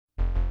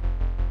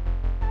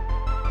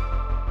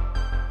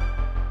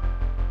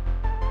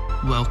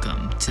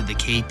Welcome to the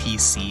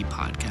KPC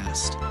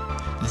podcast.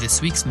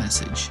 This week's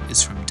message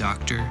is from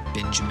Dr.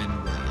 Benjamin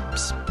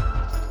Williams.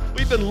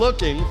 We've been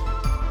looking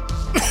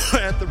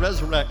at the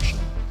resurrection.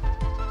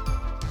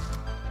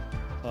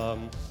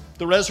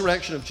 The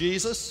resurrection of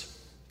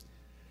Jesus.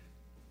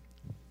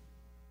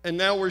 And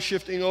now we're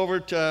shifting over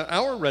to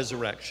our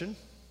resurrection.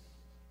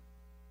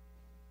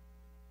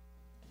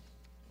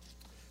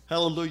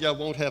 Hallelujah, I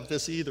won't have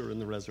this either in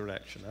the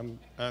resurrection.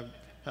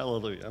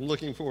 Hallelujah, I'm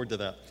looking forward to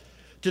that.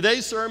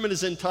 Today's sermon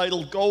is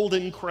entitled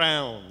Golden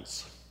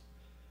Crowns.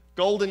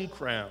 Golden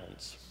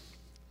Crowns.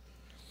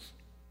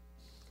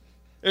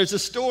 There's a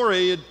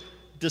story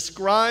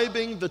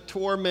describing the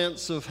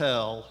torments of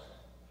hell.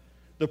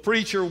 The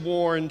preacher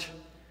warned,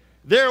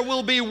 "There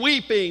will be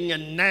weeping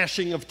and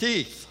gnashing of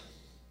teeth.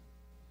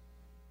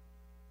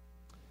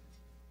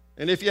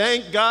 And if you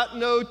ain't got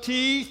no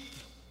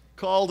teeth,"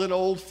 called an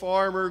old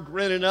farmer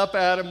grinning up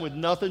at him with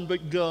nothing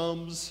but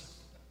gums.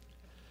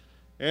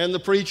 And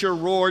the preacher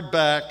roared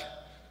back,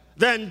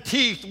 "Then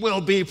teeth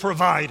will be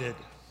provided."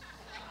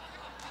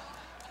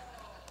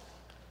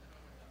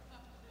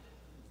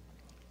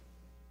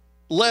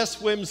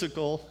 Less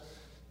whimsical,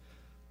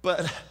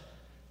 but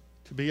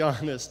to be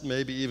honest,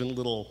 maybe even a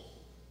little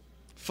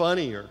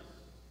funnier,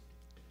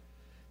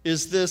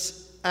 is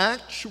this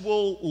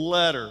actual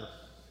letter,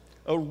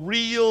 a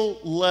real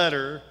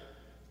letter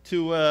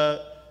to a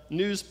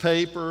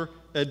newspaper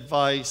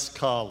advice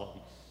column.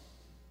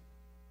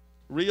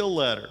 Real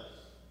letter.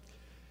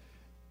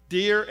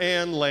 Dear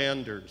Ann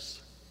Landers,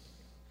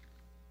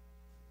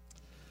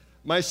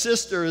 my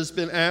sister has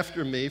been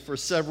after me for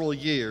several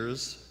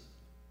years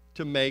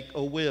to make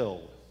a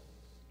will.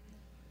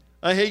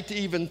 I hate to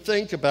even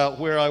think about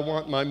where I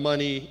want my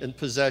money and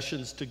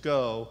possessions to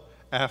go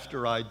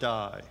after I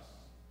die.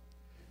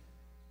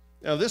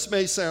 Now, this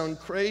may sound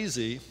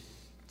crazy,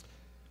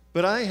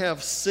 but I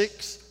have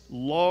 6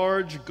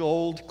 large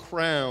gold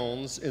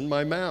crowns in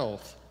my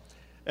mouth,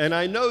 and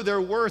I know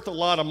they're worth a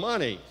lot of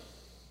money.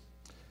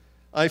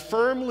 I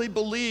firmly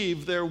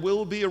believe there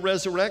will be a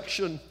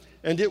resurrection,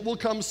 and it will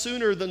come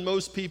sooner than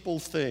most people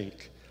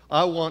think.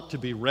 I want to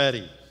be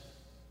ready.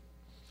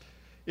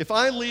 If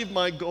I leave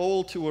my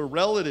gold to a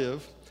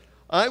relative,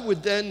 I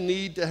would then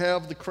need to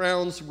have the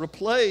crowns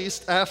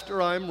replaced after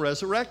I'm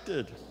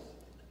resurrected.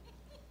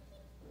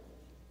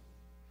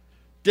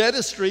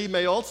 Dentistry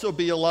may also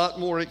be a lot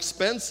more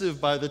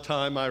expensive by the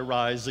time I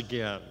rise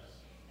again.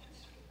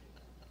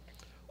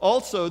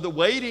 Also, the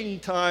waiting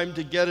time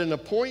to get an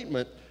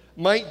appointment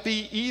might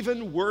be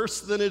even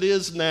worse than it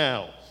is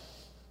now.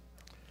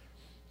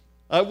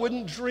 I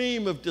wouldn't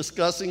dream of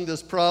discussing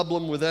this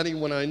problem with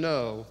anyone I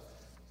know,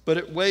 but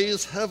it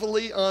weighs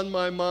heavily on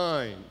my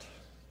mind.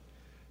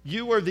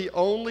 You are the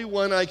only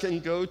one I can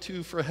go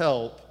to for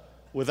help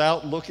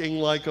without looking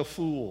like a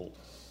fool.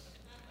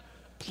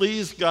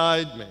 Please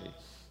guide me.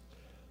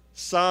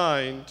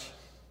 Signed,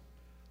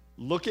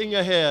 Looking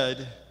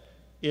Ahead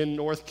in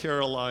North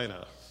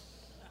Carolina.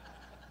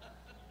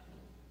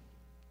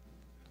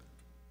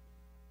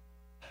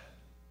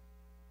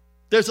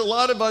 There's a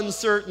lot of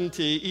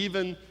uncertainty,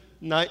 even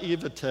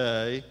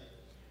naivete,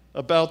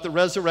 about the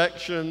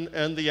resurrection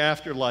and the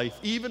afterlife,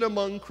 even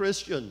among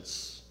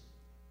Christians.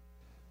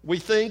 We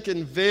think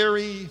in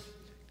very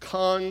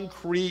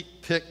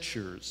concrete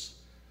pictures.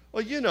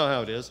 Well, you know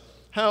how it is.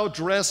 How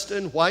dressed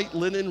in white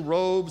linen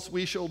robes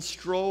we shall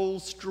stroll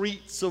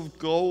streets of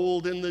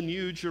gold in the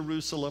New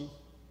Jerusalem.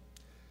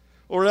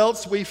 Or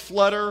else we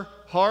flutter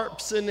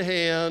harps in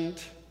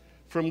hand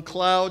from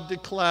cloud to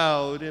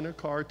cloud in a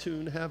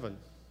cartoon heaven.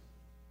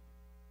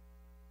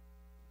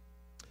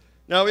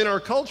 Now, in our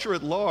culture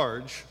at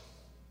large,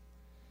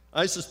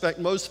 I suspect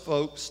most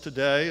folks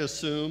today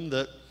assume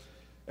that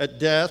at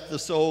death the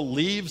soul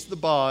leaves the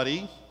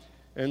body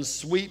and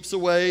sweeps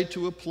away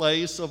to a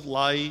place of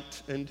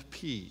light and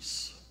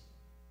peace.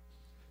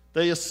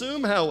 They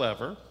assume,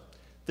 however,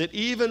 that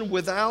even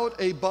without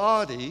a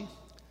body,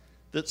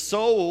 that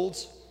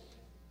souls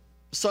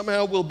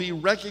somehow will be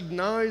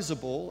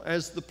recognizable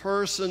as the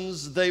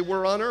persons they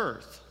were on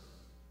earth.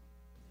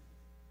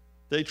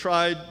 They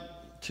tried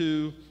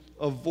to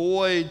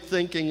avoid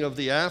thinking of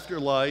the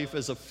afterlife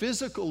as a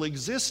physical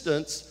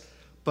existence,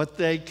 but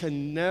they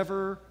can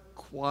never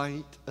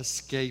quite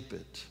escape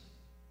it.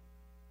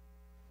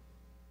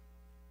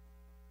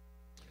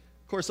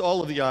 Of course,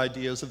 all of the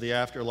ideas of the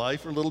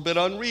afterlife are a little bit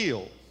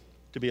unreal,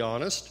 to be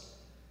honest.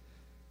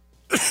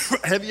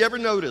 Have you ever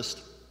noticed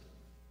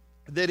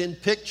that in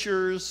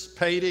pictures,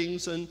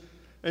 paintings, and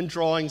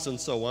drawings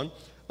and so on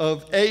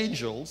of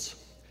angels,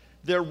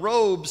 their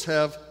robes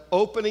have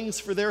openings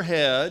for their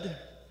head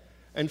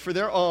and for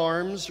their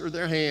arms or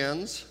their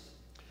hands,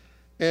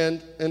 and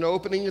an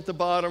opening at the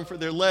bottom for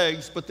their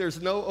legs, but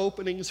there's no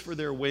openings for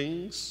their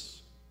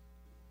wings?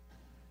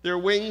 Their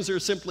wings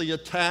are simply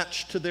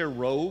attached to their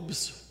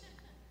robes.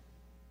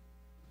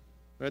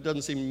 That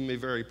doesn't seem to me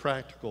very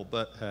practical,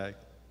 but hey.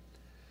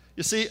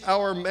 You see,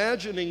 our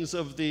imaginings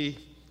of the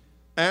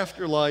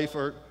afterlife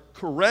are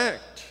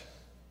correct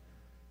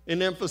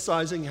in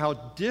emphasizing how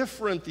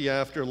different the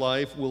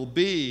afterlife will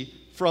be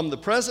from the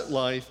present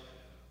life,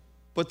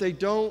 but they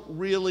don't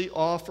really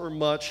offer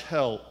much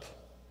help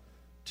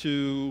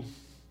to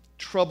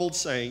troubled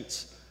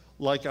saints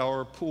like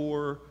our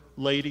poor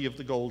Lady of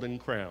the Golden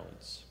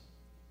Crowns.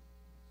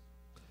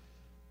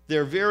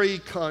 Their very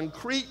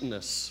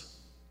concreteness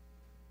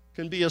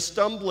can be a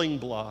stumbling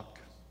block,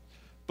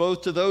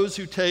 both to those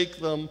who take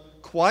them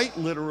quite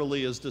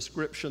literally as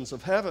descriptions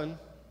of heaven,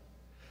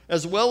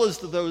 as well as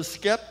to those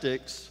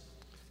skeptics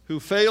who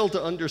fail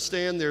to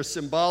understand their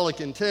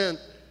symbolic intent,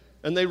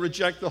 and they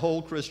reject the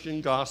whole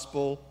Christian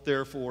gospel,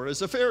 therefore,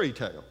 as a fairy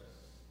tale.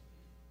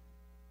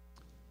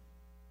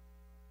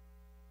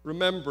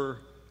 Remember,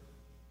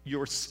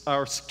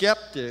 our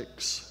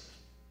skeptics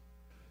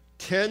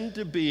tend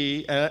to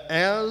be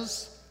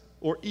as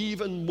or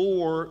even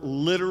more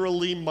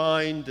literally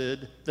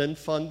minded than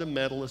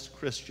fundamentalist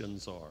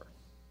Christians are.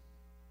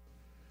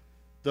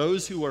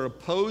 Those who are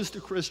opposed to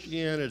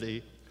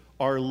Christianity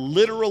are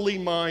literally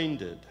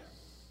minded.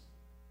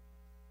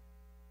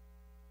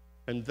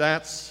 And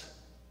that's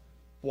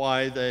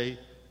why they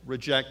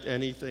reject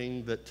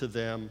anything that to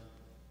them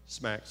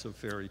smacks of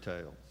fairy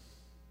tale.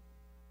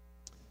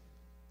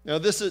 Now,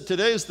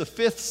 today is the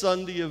 5th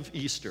Sunday of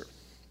Easter.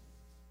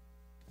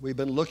 We've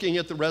been looking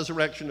at the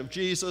resurrection of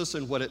Jesus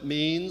and what it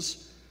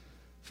means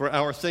for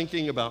our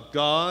thinking about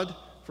God,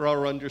 for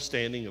our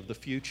understanding of the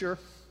future.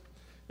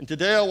 And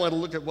today I want to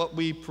look at what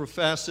we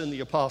profess in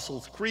the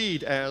Apostles'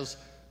 Creed as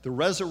the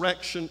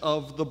resurrection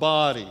of the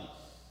body.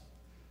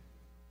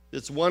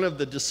 It's one of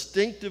the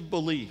distinctive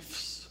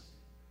beliefs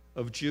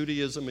of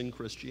Judaism and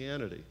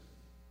Christianity.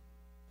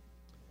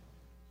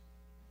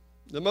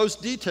 The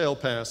most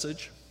detailed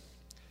passage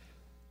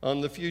on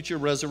the future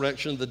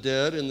resurrection of the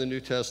dead in the New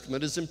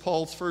Testament is in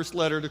Paul's first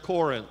letter to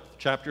Corinth,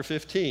 chapter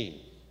 15.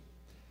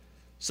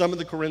 Some of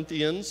the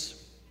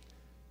Corinthians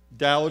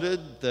doubted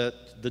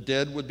that the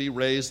dead would be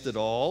raised at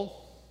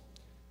all.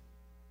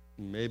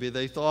 Maybe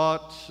they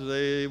thought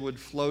they would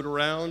float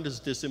around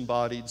as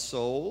disembodied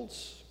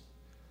souls.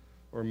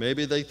 Or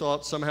maybe they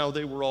thought somehow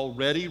they were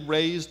already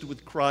raised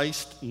with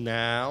Christ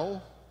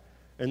now,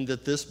 and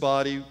that this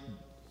body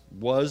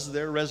was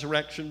their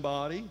resurrection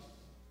body.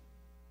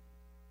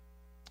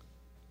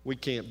 We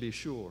can't be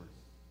sure.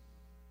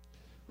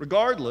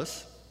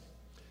 Regardless,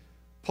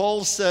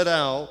 Paul set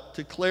out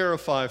to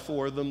clarify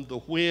for them the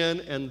when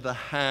and the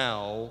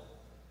how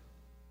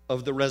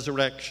of the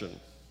resurrection.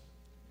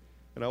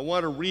 And I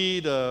want to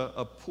read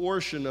a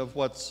portion of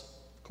what's,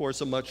 of course,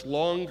 a much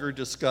longer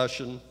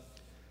discussion,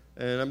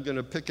 and I'm going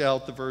to pick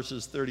out the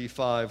verses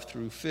 35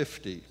 through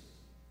 50.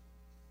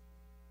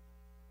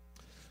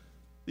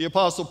 The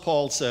Apostle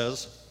Paul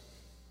says,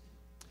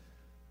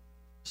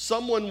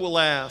 "Someone will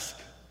ask,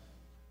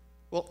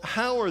 well,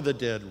 how are the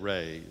dead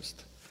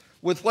raised?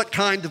 With what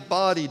kind of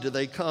body do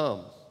they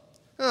come?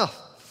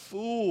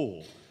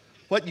 Fool!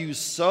 What you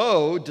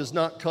sow does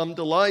not come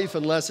to life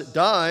unless it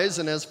dies,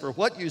 and as for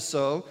what you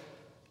sow,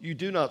 you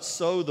do not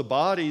sow the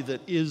body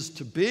that is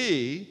to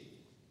be,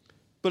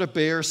 but a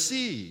bare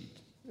seed,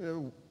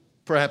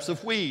 perhaps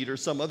of wheat or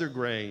some other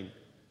grain.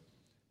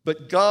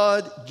 But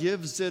God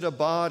gives it a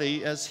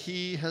body as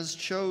He has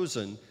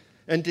chosen,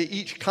 and to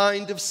each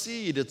kind of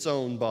seed its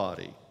own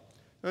body.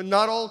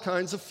 Not all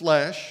kinds of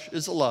flesh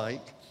is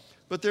alike,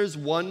 but there's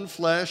one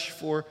flesh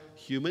for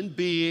human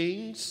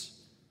beings,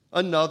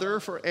 another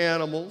for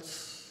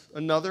animals,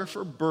 another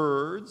for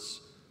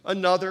birds,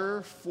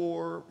 another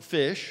for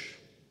fish.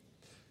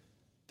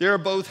 There are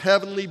both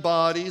heavenly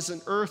bodies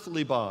and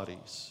earthly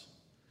bodies,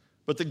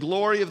 but the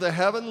glory of the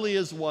heavenly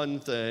is one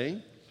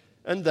thing,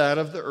 and that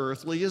of the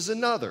earthly is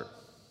another.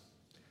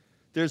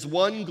 There's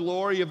one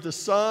glory of the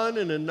sun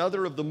and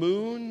another of the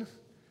moon,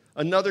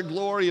 another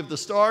glory of the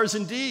stars.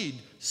 Indeed,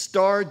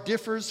 star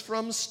differs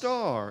from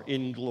star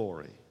in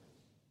glory.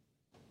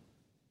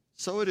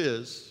 So it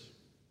is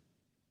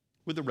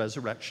with the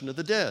resurrection of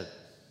the dead.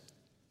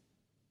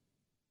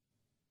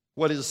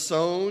 What is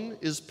sown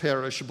is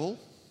perishable.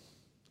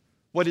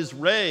 What is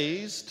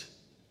raised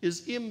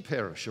is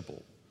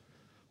imperishable.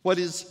 What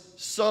is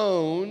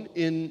sown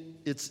in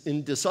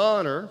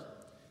dishonor,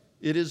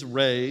 it is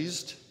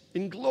raised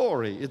in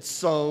glory. It's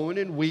sown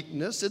in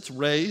weakness, it's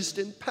raised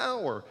in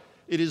power.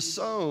 It is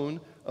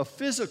sown a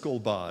physical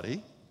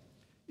body,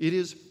 it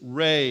is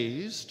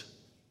raised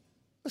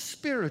a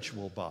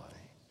spiritual body.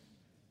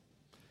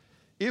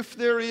 If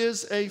there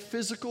is a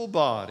physical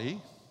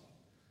body,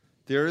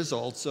 there is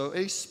also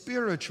a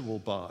spiritual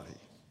body.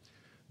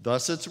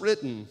 Thus it's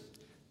written,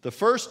 the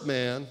first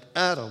man,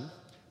 Adam,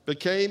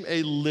 became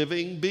a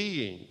living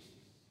being.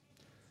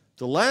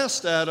 The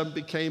last Adam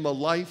became a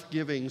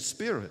life-giving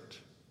spirit.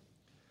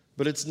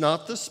 But it's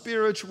not the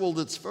spiritual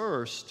that's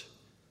first,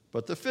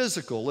 but the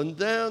physical, and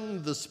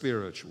then the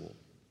spiritual.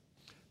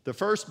 The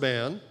first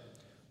man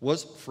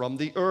was from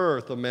the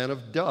earth, a man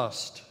of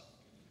dust.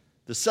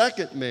 The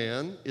second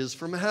man is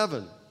from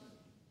heaven.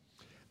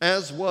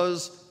 As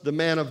was the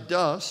man of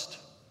dust,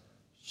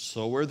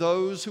 so are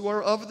those who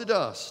are of the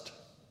dust.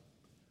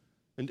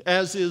 And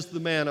as is the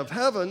man of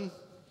heaven,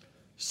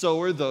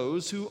 so are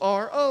those who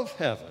are of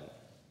heaven.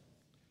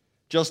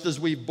 Just as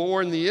we've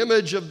borne the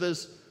image of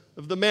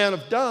the man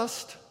of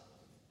dust,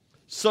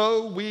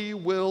 so we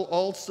will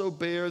also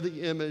bear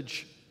the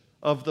image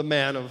of the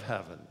man of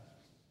heaven.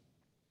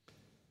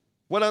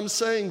 What I'm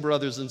saying,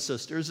 brothers and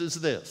sisters, is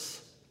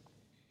this: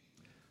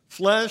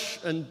 flesh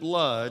and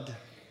blood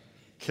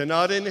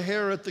cannot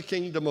inherit the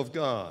kingdom of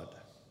God,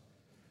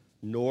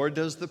 nor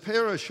does the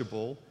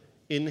perishable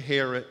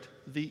inherit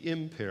the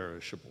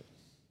imperishable.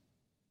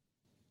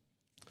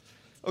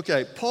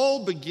 Okay,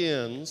 Paul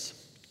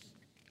begins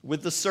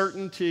with the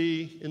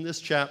certainty in this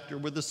chapter,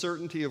 with the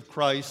certainty of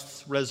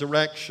Christ's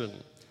resurrection,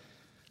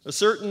 a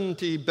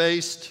certainty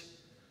based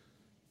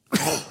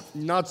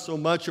not so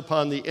much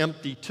upon the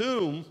empty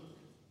tomb,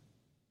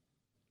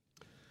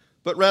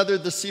 but rather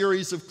the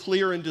series of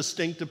clear and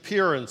distinct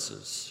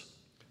appearances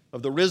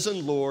of the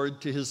risen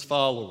Lord to his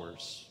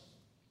followers,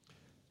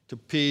 to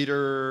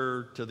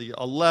Peter, to the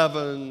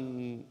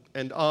 11,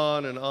 and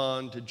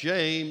on to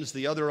James,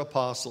 the other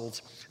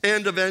apostles,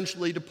 and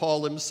eventually to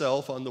Paul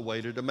himself on the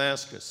way to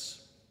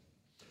Damascus.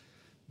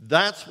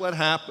 That's what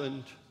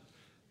happened.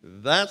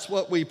 That's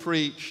what we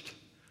preached.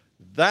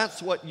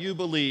 That's what you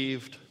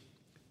believed.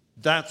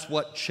 That's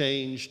what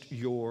changed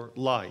your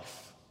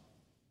life.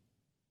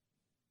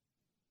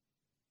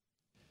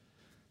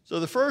 So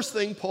the first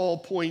thing Paul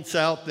points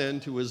out then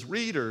to his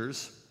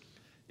readers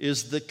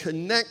is the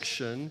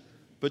connection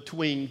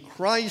between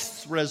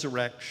Christ's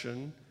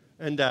resurrection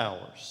and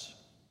ours.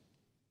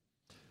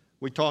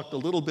 We talked a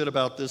little bit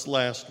about this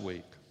last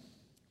week.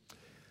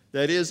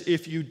 That is,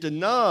 if you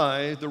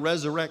deny the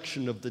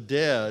resurrection of the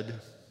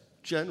dead,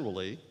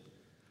 generally,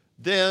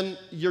 then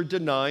you're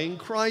denying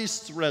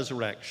Christ's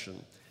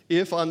resurrection.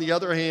 If, on the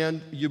other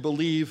hand, you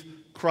believe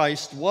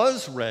Christ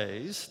was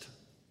raised,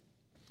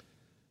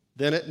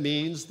 then it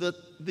means that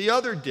the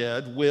other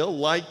dead will,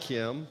 like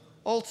him,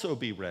 also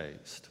be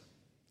raised.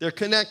 They're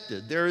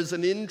connected. There is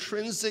an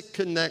intrinsic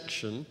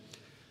connection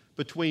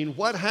between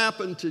what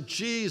happened to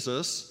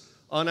Jesus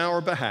on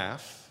our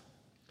behalf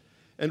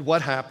and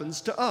what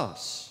happens to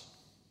us.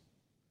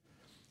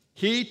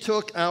 He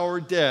took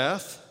our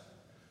death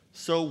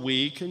so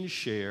we can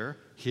share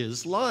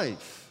his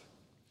life.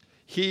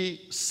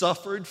 He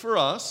suffered for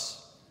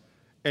us,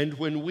 and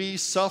when we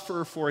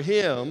suffer for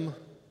him,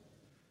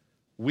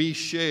 we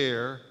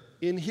share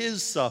in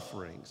his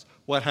sufferings.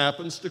 What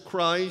happens to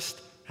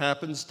Christ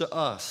happens to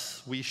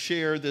us. We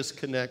share this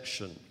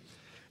connection.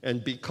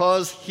 And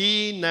because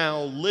he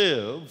now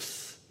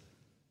lives,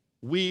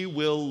 we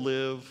will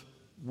live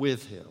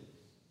with him.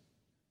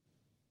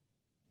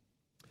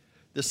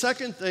 The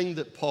second thing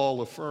that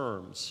Paul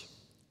affirms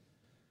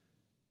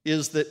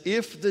is that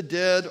if the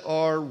dead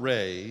are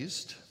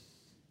raised,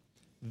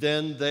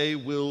 then they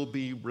will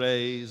be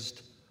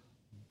raised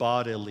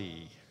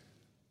bodily.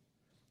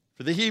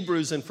 For the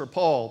Hebrews and for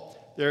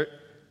Paul,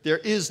 there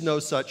is no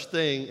such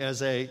thing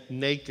as a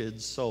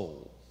naked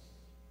soul.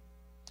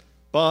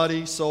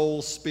 Body,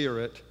 soul,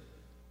 spirit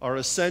are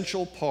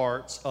essential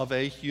parts of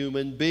a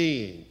human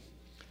being.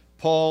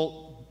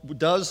 Paul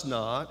does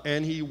not,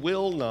 and he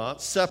will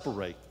not,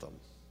 separate them.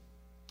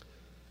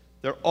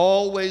 They're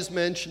always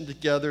mentioned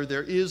together.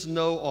 There is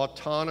no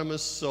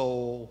autonomous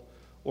soul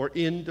or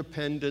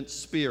independent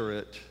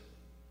spirit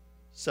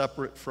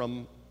separate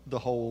from the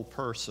whole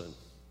person.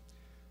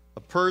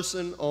 A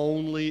person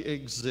only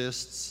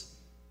exists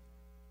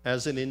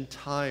as an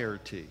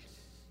entirety.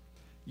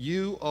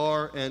 You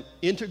are an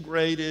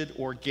integrated,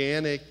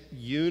 organic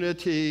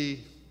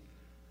unity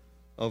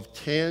of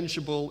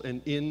tangible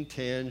and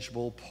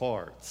intangible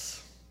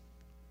parts.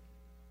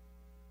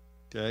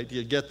 Okay, do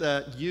you get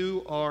that?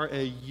 You are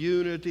a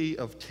unity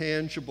of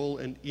tangible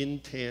and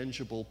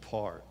intangible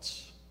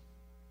parts.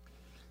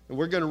 And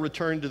we're going to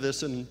return to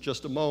this in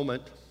just a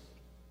moment.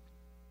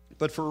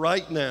 But for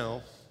right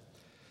now,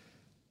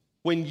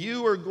 when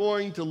you are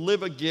going to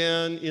live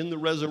again in the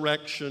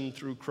resurrection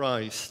through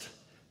Christ,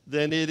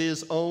 then it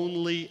is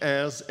only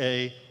as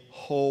a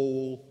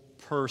whole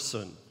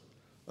person,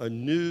 a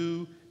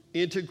new,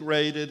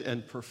 integrated,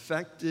 and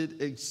perfected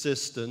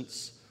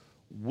existence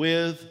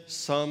with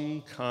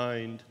some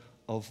kind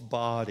of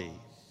body.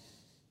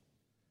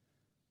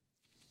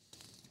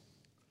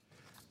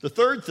 The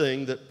third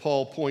thing that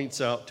Paul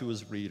points out to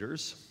his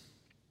readers,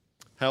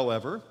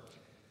 however,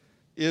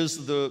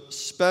 is the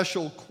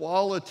special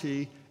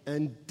quality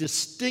and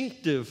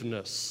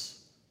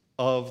distinctiveness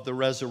of the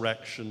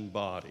resurrection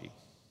body.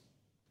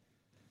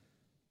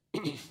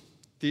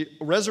 The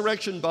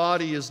resurrection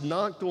body is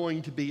not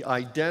going to be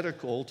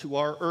identical to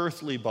our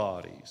earthly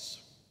bodies.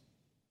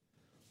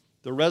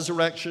 The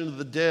resurrection of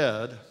the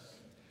dead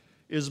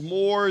is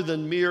more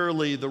than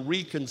merely the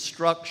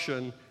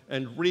reconstruction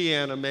and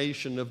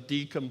reanimation of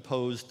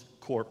decomposed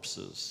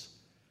corpses.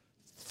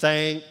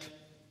 Thank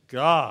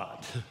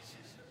God.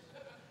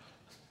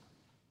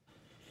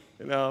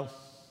 You know,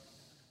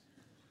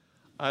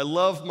 I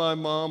love my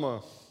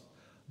mama,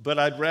 but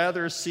I'd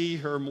rather see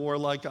her more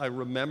like I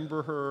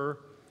remember her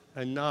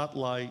and not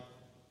like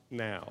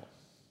now,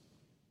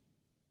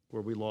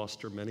 where we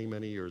lost her many,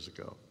 many years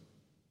ago.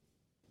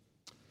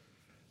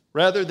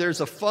 Rather, there's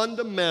a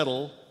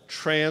fundamental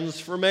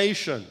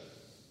transformation.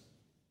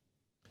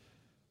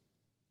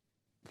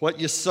 What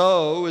you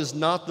sow is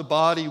not the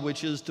body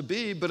which is to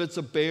be, but it's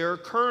a bare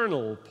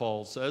kernel,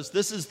 Paul says.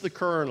 This is the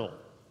kernel.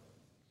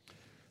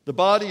 The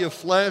body of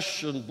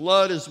flesh and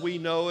blood as we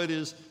know it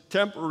is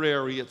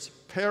temporary, it's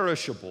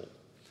perishable.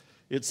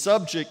 It's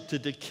subject to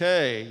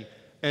decay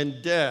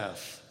and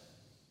death.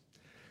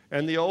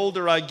 And the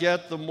older I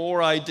get, the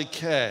more I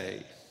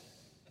decay.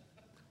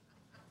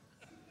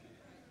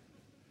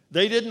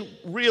 They didn't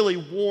really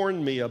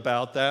warn me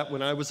about that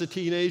when I was a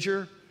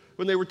teenager.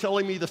 When they were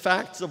telling me the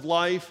facts of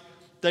life,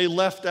 they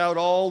left out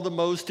all the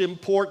most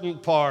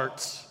important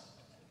parts.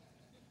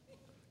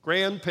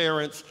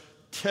 Grandparents,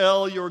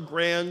 tell your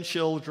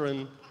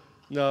grandchildren.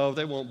 No,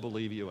 they won't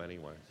believe you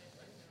anyway.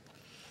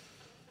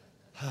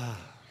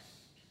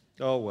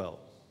 Oh, well.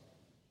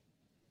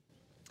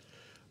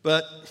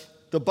 But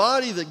the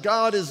body that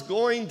God is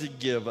going to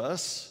give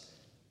us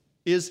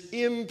is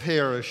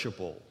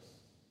imperishable.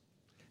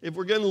 If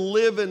we're going to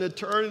live in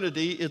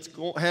eternity, it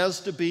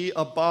has to be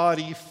a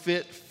body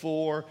fit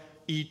for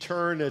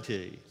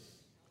eternity.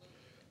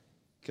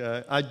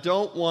 Okay? I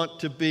don't want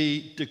to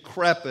be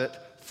decrepit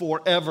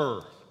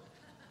forever.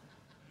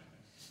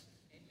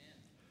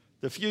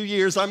 The few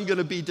years I'm going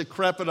to be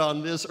decrepit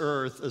on this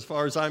earth, as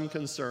far as I'm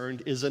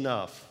concerned, is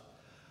enough.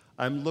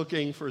 I'm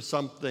looking for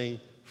something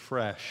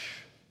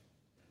fresh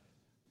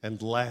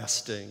and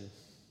lasting.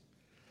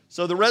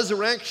 So the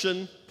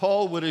resurrection,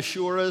 Paul would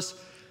assure us,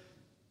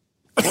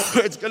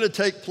 it's going to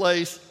take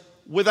place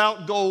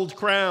without gold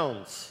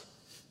crowns.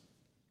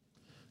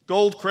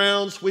 Gold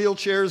crowns,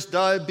 wheelchairs,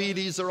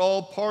 diabetes are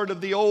all part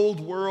of the old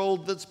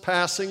world that's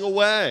passing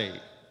away.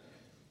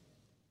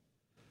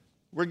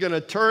 We're going to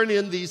turn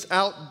in these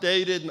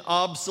outdated and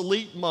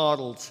obsolete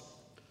models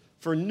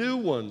for new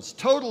ones,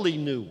 totally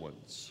new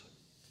ones.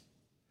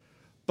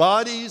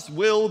 Bodies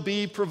will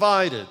be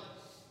provided.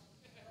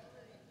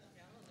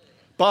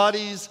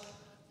 Bodies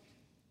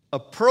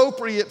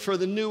appropriate for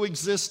the new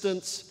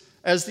existence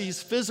as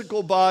these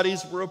physical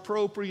bodies were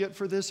appropriate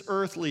for this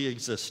earthly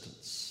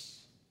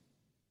existence.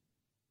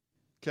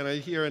 Can I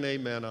hear an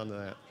amen on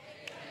that?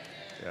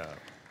 Yeah.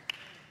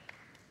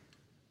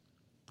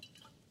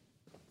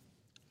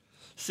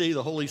 See,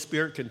 the Holy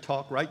Spirit can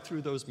talk right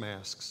through those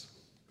masks.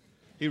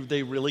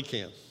 They really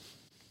can.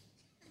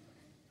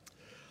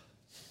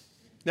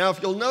 Now,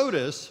 if you'll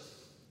notice,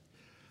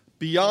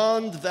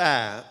 beyond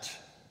that,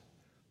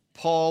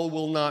 Paul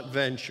will not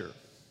venture.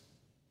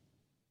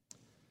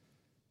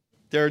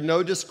 There are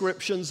no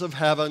descriptions of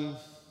heaven,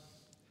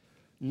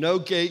 no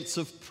gates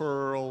of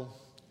pearl,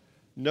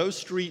 no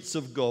streets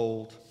of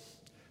gold,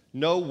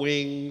 no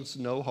wings,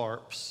 no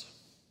harps.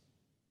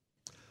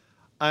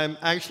 I'm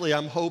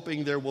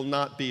hoping there will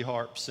not be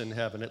harps in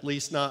heaven, at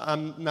least not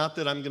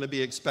that I'm going to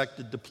be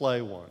expected to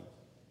play one.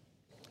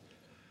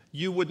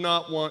 You would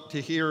not want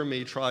to hear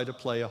me try to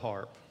play a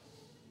harp.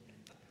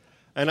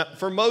 And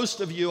for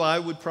most of you, I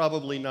would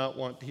probably not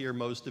want to hear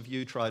most of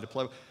you try to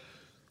play.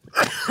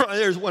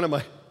 There's one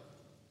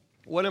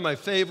of my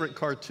favorite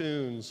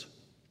cartoons.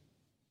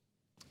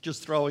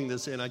 Just throwing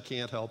this in, I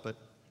can't help it.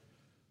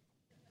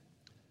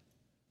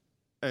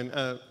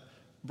 And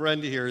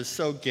Brenda here is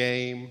so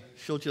game.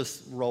 She'll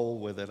just roll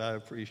with it. I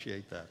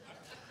appreciate that.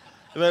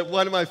 But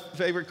one of my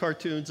favorite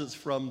cartoons is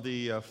from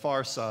the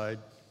Far Side.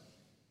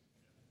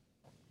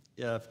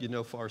 Yeah, if you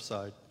know Far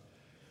Side.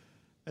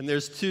 And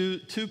there's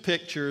two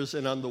pictures,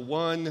 and on the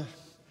one,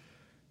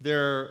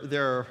 there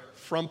are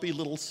frumpy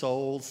little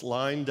souls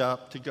lined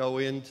up to go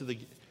into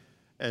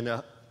and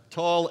a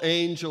tall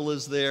angel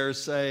is there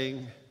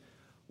saying,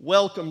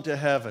 "Welcome to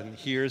heaven,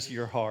 here's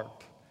your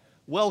harp.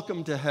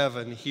 Welcome to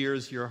heaven,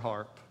 here's your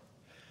harp."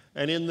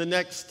 And in the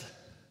next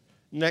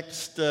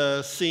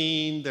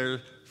scene, there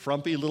are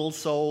frumpy little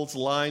souls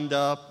lined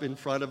up in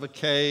front of a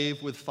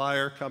cave with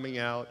fire coming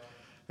out.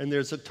 And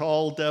there's a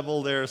tall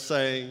devil there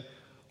saying,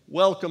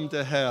 "Welcome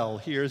to hell,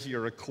 here's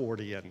your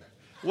accordion.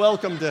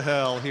 Welcome to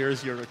hell,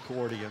 here's your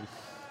accordion."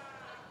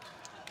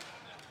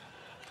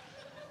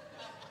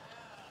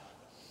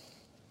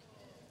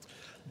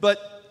 But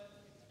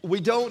we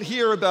don't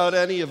hear about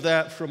any of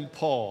that from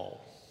Paul.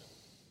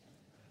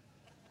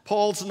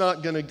 Paul's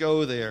not going to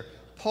go there.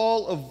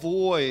 Paul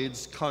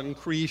avoids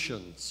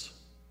concretions,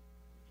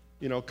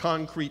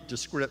 concrete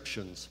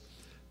descriptions.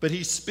 But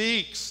he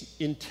speaks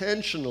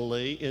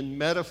intentionally in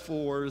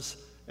metaphors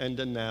and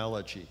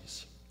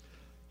analogies.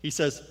 He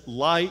says,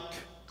 like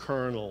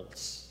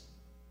kernels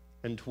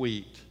and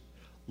wheat,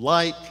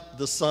 like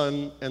the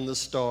sun and the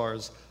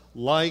stars,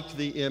 like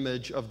the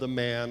image of the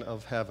man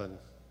of heaven.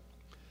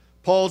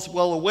 Paul's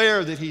well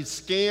aware that he's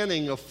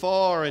scanning a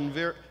far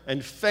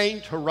and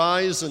faint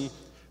horizon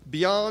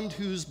beyond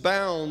whose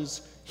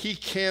bounds he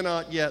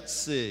cannot yet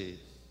see,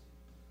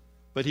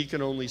 but he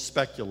can only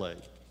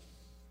speculate.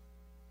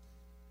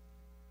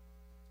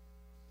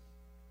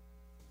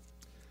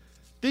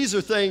 These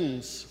are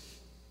things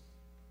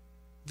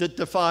that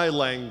defy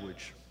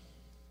language.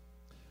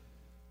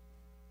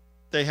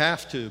 They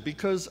have to,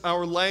 because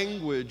our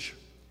language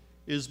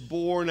is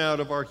born out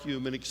of our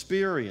human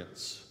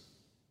experience.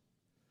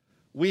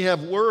 We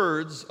have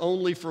words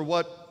only for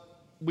what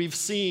we've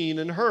seen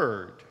and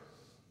heard.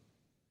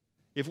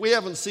 If we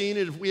haven't seen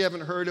it, if we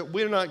haven't heard it,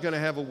 we're not going to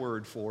have a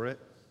word for it,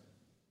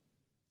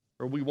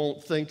 or we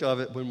won't think of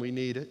it when we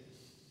need it.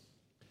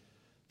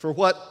 For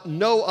what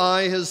no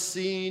eye has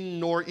seen,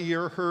 nor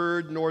ear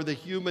heard, nor the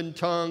human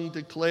tongue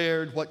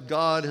declared, what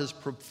God has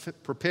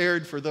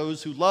prepared for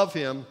those who love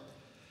him,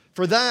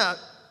 for that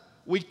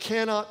we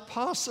cannot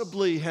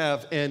possibly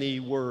have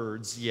any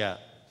words yet.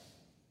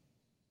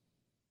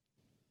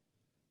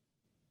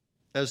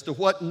 As to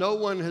what no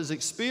one has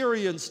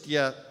experienced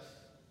yet,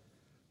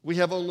 we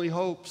have only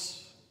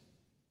hopes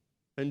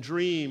and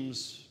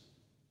dreams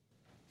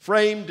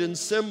framed in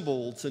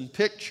symbols and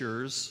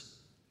pictures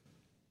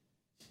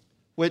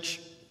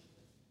which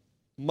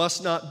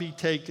must not be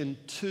taken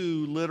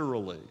too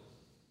literally.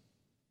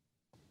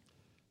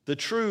 The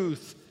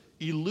truth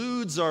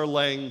eludes our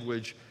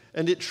language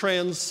and it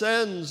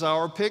transcends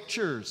our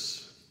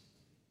pictures,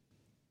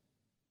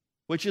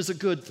 which is a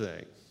good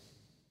thing.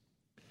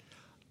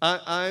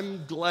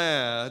 I'm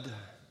glad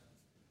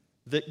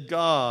that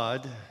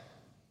God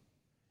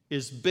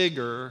is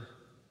bigger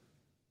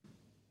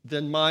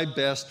than my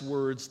best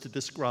words to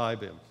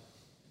describe him.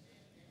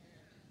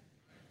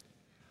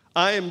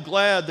 I am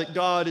glad that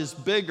God is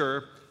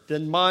bigger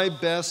than my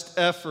best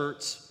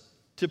efforts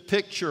to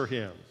picture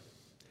him.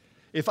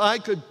 If I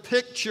could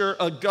picture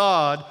a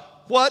God,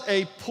 what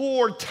a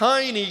poor,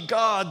 tiny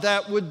God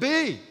that would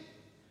be.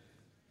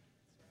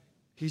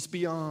 He's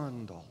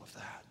beyond all of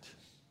that.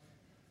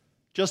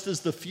 Just as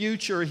the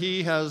future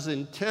he has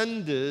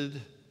intended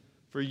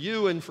for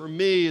you and for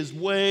me is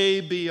way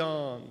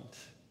beyond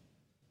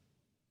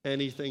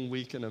anything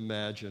we can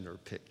imagine or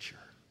picture.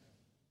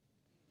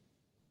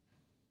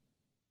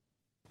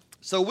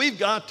 So we've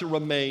got to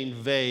remain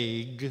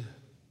vague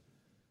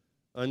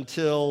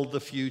until the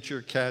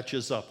future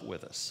catches up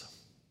with us.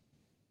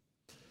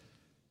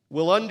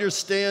 We'll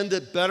understand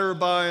it better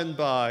by and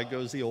by,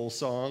 goes the old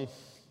song.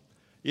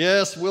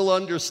 Yes, we'll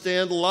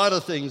understand a lot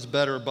of things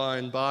better by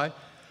and by.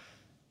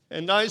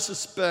 And I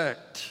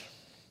suspect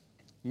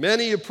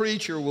many a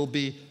preacher will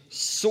be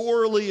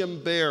sorely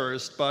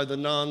embarrassed by the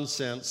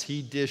nonsense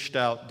he dished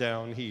out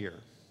down here,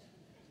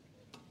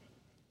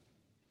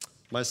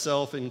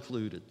 myself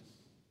included.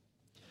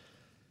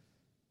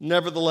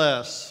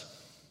 Nevertheless,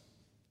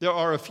 there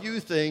are a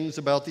few things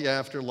about the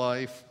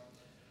afterlife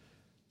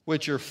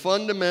which are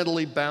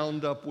fundamentally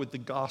bound up with the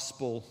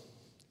gospel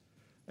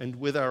and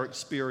with our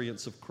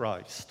experience of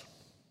Christ.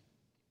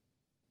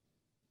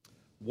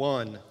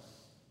 One,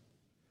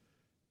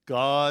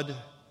 God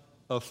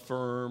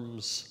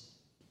affirms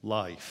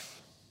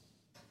life.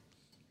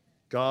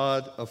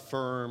 God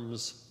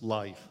affirms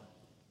life.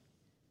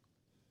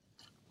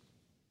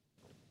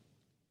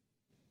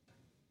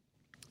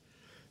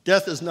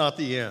 Death is not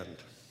the end.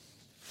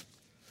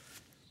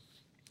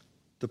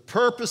 The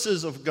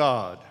purposes of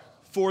God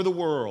for the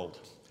world,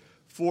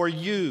 for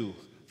you,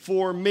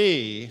 for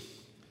me,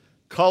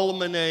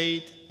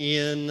 culminate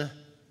in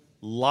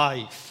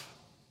life.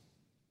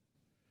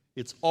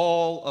 It's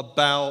all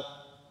about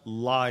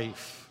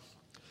life.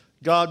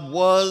 God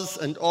was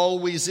and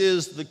always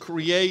is the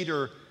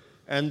creator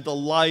and the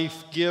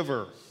life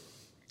giver.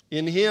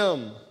 In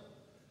him,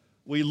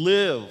 we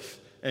live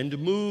and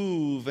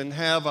move and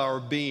have our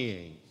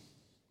being.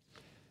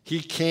 He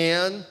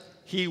can,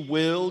 he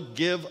will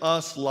give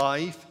us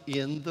life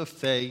in the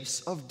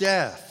face of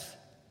death.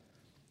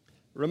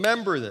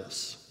 Remember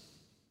this,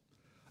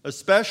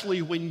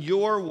 especially when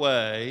your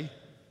way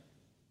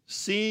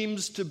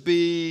seems to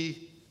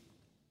be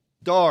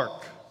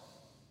dark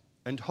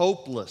and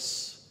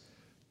hopeless.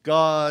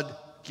 God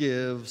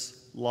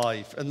gives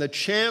life. And the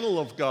channel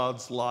of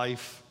God's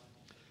life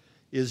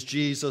is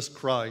Jesus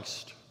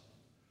Christ,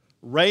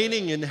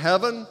 reigning in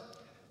heaven,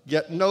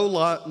 yet no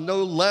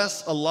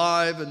less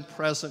alive and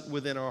present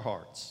within our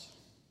hearts.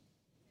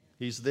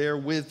 He's there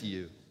with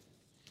you.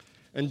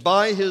 And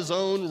by his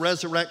own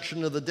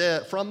resurrection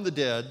of from the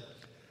dead,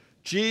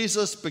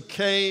 Jesus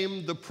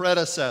became the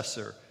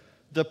predecessor,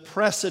 the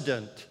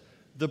precedent,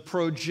 the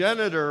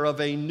progenitor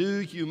of a new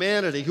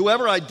humanity.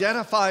 Whoever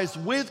identifies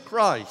with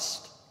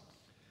Christ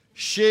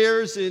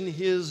shares in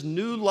his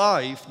new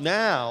life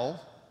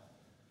now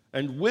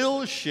and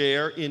will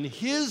share in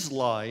his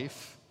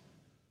life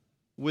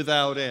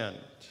without end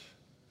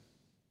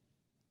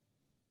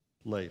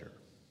later.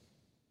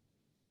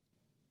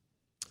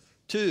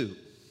 2,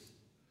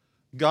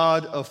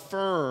 God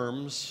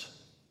affirms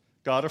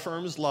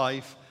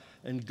life,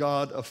 and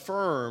God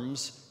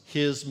affirms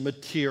his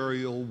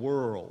material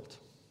world.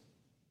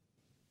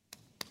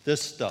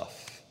 This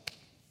stuff.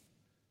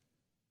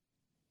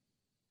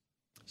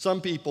 Some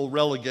people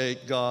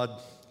relegate God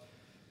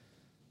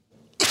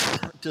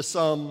to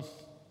some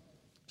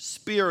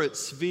spirit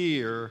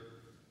sphere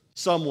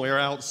somewhere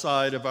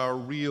outside of our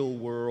real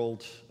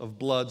world of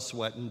blood,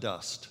 sweat, and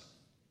dust,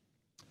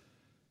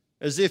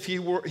 as if he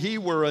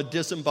were a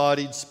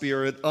disembodied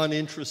spirit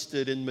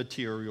uninterested in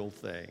material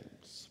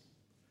things.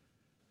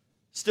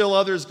 Still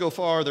others go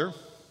farther,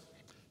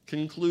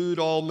 conclude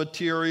all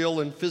material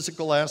and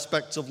physical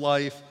aspects of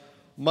life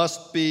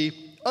must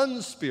be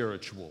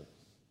unspiritual,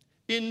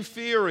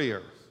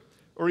 inferior,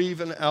 or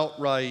even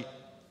outright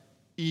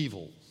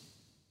evil,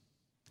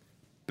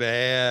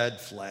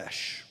 bad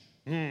flesh.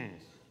 And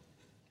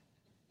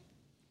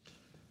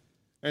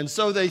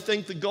so they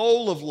think the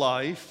goal of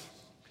life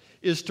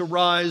is to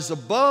rise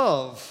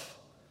above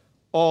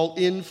all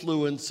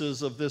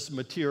influences of this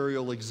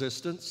material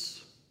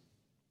existence,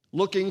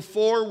 looking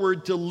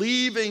forward to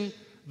leaving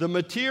the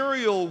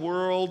material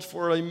world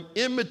for an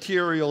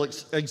immaterial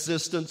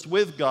existence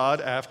with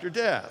God after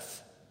death.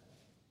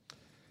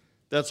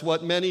 That's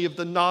what many of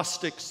the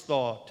Gnostics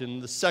thought in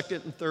the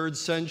 2nd and 3rd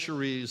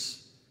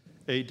centuries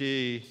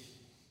AD.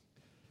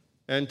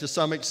 And to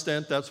some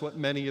extent, that's what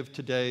many of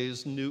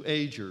today's New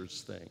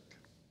Agers think.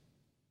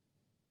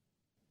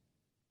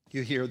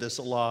 You hear this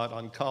a lot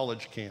on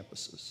college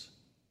campuses.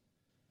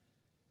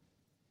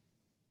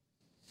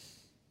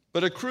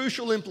 But a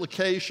crucial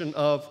implication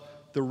of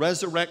the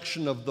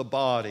resurrection of the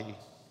body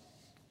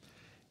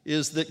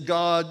is that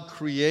God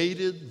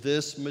created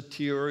this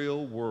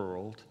material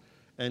world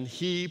and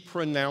He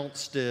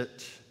pronounced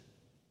it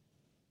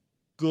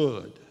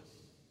good.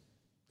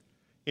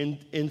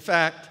 In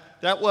fact,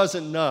 that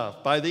wasn't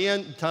enough. By the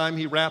end time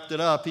He wrapped it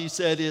up, He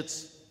said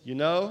it's,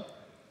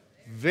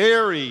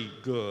 very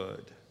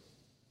good.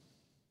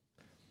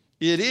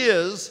 It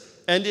is,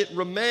 and it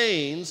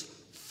remains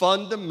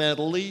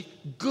fundamentally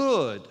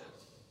good.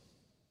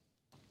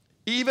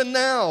 Even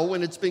now,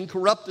 when it's been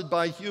corrupted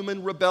by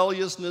human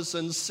rebelliousness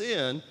and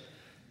sin,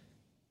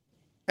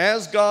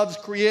 as God's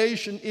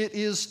creation, it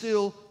is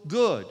still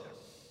good.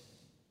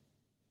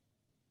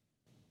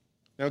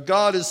 Now,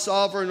 God is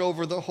sovereign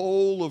over the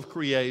whole of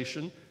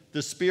creation,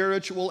 the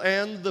spiritual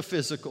and the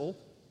physical.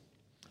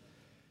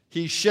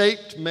 He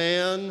shaped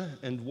man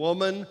and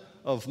woman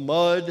of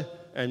mud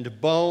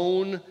and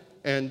bone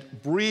and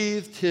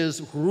breathed His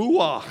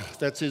ruach,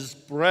 that's His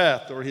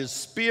breath or His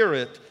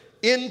spirit,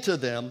 into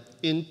them,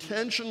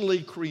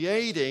 intentionally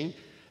creating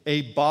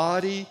a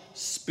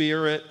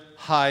body-spirit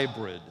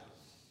hybrid.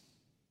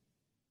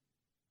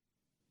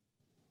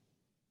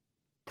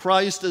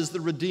 Christ is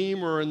the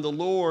Redeemer and the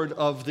Lord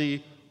of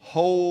the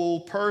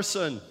whole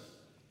person,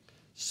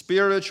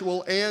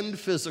 spiritual and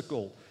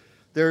physical.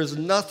 There's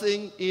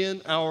nothing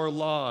in our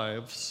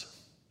lives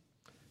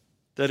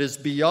that is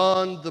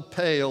beyond the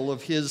pale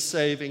of His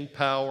saving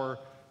power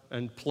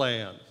and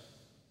plan.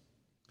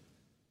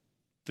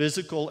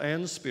 Physical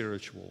and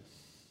spiritual,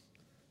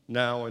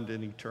 now and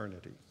in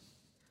eternity.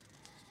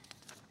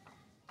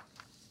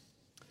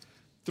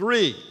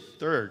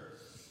 Third,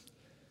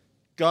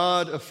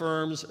 God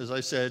affirms, as I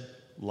said,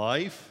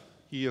 life.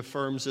 He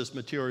affirms this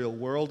material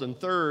world. And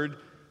third,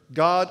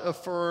 God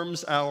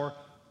affirms our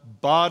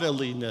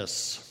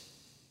bodiliness.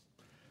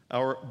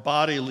 Our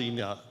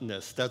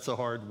bodiliness. That's a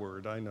hard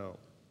word, I know.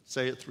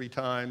 Say it 3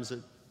 times.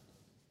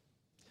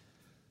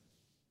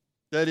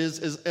 That is,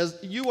 as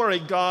you are a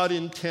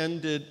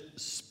God-intended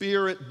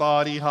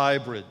spirit-body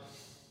hybrid.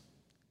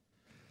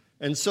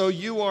 And so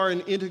you are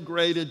an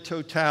integrated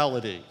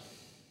totality.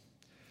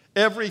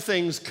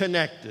 Everything's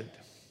connected.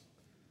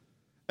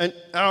 And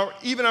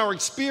even our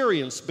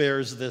experience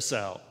bears this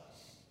out,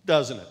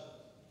 doesn't it?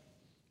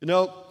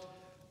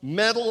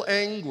 Mental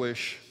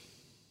anguish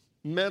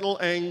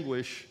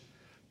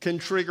can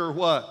trigger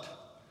what?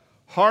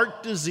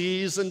 Heart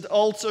disease and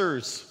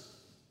ulcers.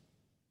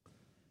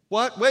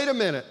 What? Wait a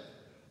minute.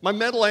 My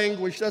mental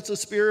anguish, that's a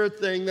spirit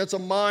thing, that's a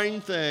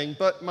mind thing,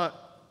 but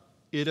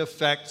it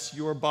affects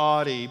your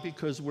body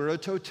because we're a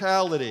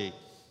totality.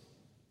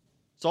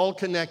 It's all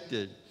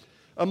connected.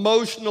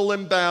 Emotional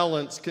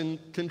imbalance can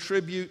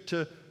contribute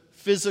to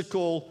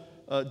physical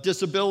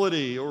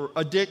disability or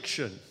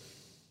addiction.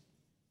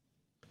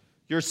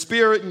 Your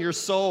spirit and your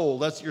soul,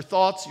 that's your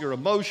thoughts, your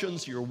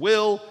emotions, your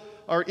will,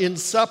 are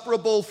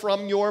inseparable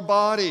from your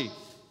body.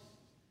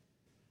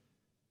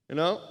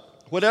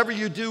 Whatever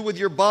you do with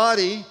your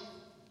body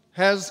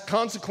has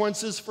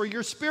consequences for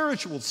your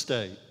spiritual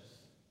state.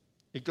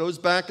 It goes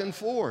back and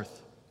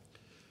forth.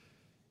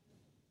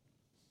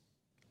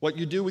 What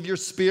you do with your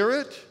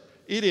spirit,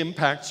 it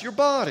impacts your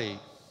body.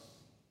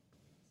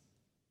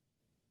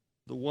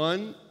 The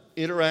one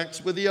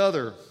interacts with the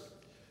other.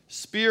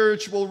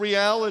 Spiritual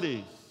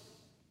reality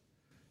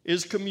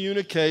is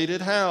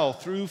communicated how?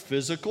 Through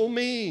physical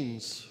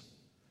means.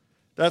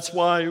 That's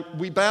why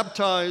we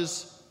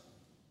baptize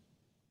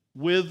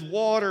with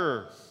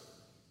water.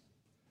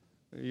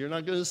 You're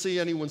not going to see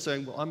anyone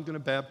saying, well, I'm going to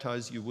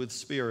baptize you with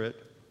spirit,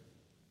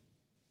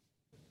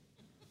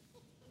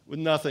 with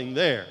nothing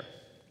there.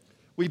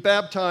 We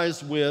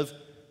baptize with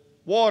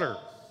water.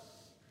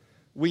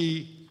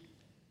 We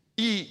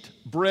eat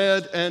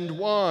bread and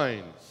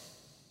wine.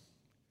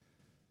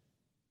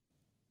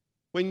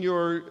 When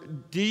you're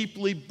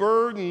deeply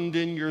burdened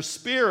in your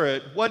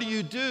spirit, what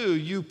do?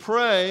 You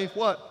pray,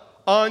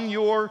 what? On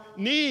your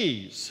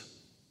knees.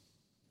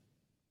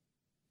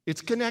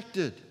 It's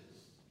connected.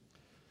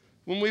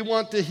 When we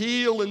want to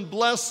heal and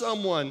bless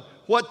someone,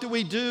 what do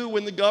we do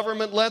when the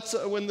government lets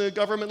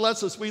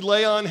us? We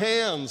lay on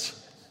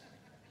hands.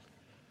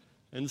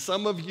 And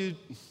some of you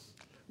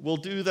will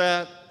do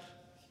that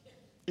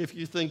if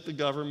you think the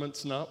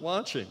government's not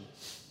watching.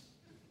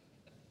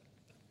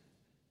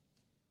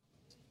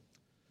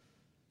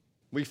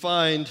 We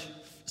find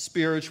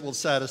spiritual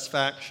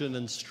satisfaction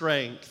and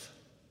strength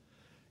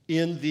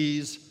in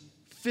these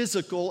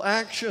physical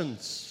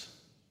actions.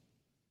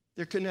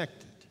 They're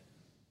connected.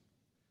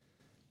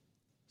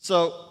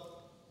 So,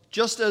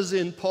 just as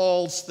in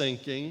Paul's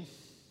thinking,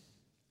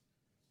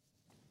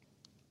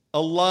 a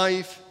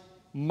life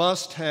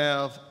must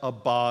have a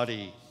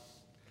body.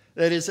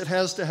 That is, it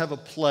has to have a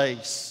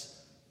place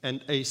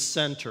and a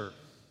center.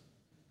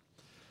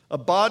 A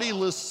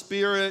bodiless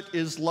spirit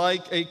is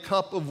like a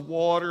cup of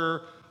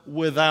water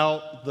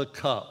without the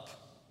cup.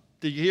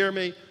 Do you hear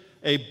me?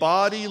 A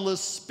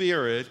bodiless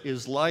spirit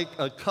is like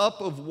a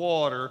cup of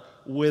water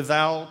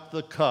without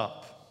the cup.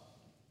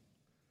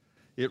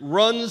 It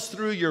runs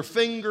through your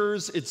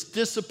fingers, it's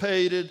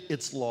dissipated,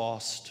 it's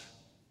lost.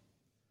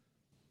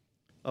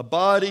 A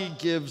body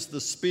gives the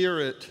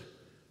spirit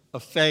a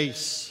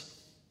face,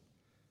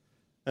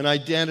 an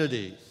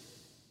identity.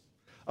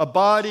 A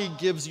body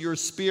gives your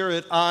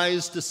spirit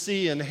eyes to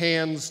see and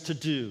hands to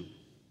do.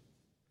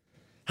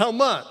 How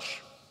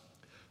much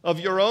of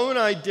your own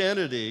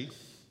identity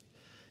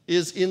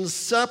is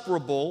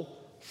inseparable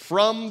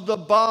from the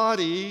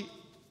body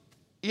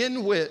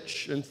in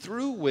which and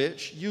through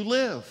which you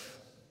live?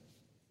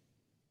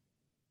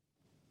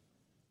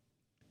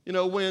 You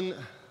know,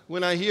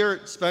 when I hear,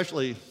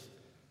 especially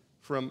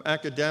from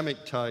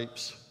academic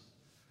types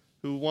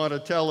who want to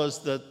tell us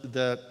that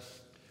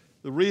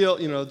the real,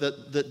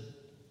 that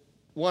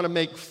want to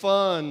make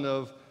fun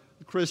of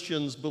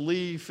Christians'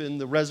 belief in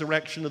the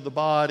resurrection of the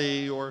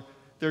body, or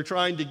they're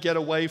trying to get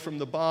away from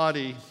the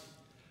body,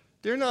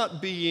 they're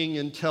not being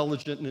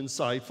intelligent and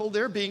insightful,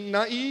 they're being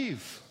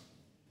naive.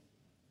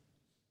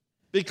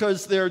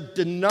 Because they're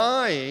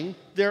denying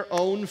their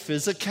own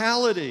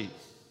physicality.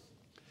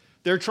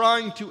 They're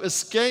trying to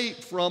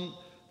escape from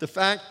the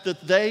fact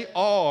that they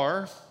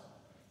are,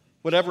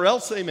 whatever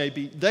else they may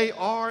be, they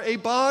are a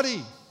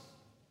body.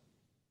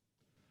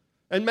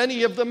 And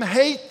many of them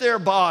hate their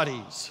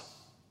bodies.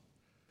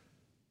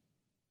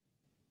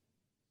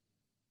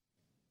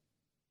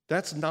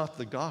 That's not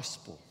the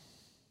gospel.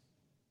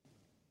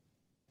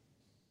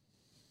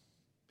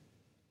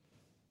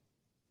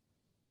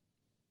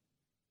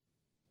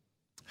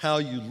 How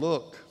you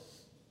look,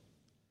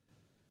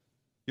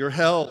 your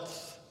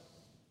health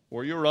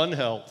or your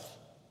unhealth,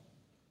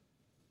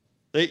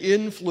 they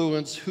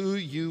influence who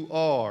you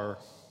are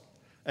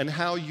and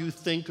how you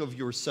think of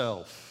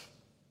yourself.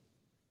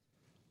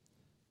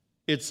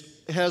 It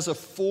has a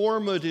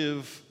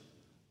formative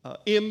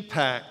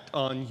impact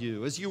on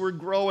you as you were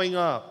growing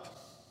up.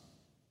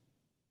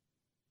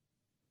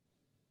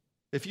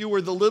 If you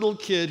were the little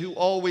kid who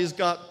always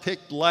got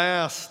picked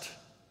last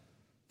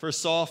for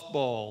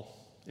softball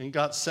and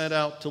got sent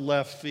out to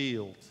left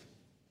field,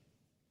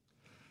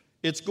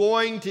 it's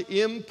going to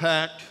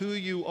impact who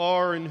you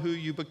are and who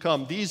you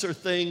become. These are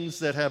things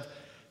that have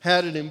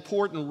had an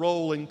important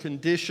role in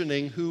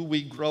conditioning who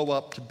we grow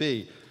up to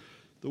be.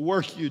 The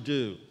work you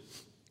do,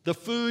 the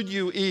food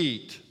you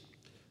eat,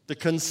 the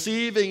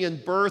conceiving and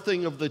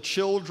birthing of the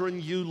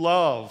children you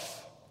love.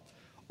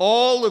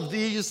 All of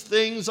these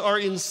things are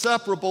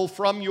inseparable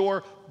from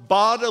your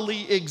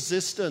bodily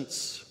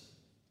existence.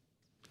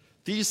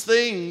 These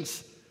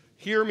things,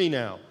 hear me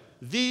now,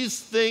 these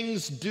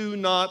things do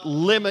not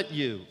limit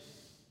you.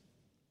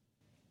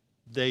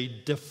 They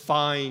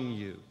define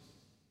you.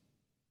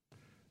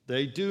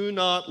 They do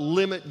not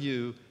limit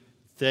you.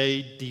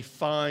 They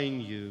define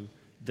you.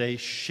 They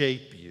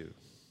shape you.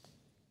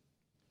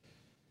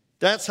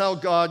 That's how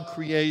God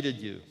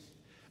created you.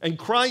 And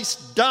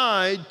Christ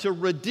died to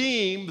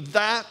redeem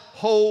that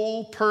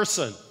whole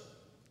person.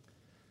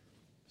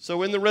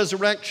 So in the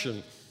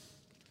resurrection,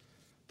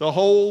 the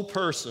whole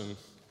person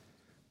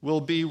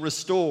will be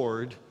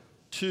restored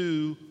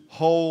to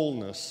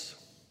wholeness.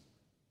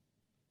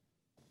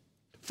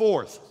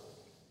 Fourth,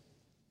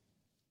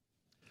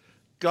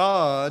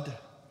 God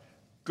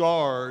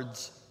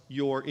guards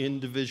your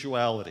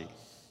individuality.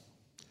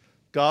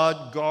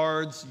 God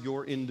guards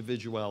your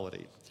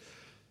individuality.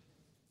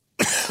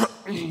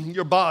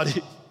 Your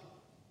body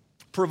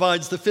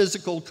provides the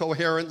physical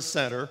coherent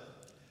center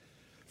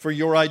for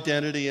your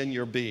identity and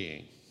your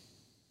being.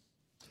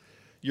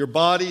 Your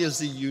body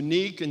is a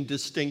unique and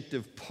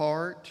distinctive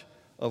part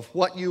of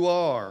what you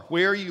are,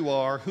 where you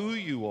are, who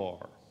you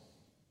are.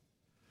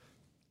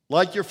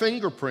 Like your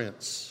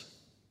fingerprints,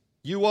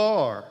 you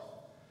are,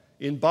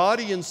 in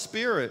body and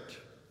spirit,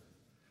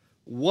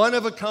 one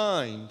of a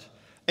kind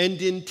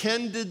and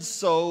intended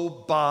so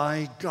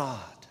by God.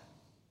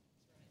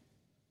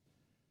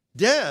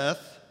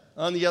 Death,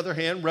 on the other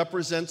hand,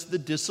 represents the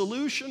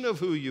dissolution of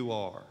who you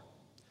are.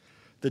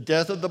 The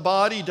death of the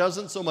body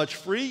doesn't so much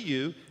free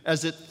you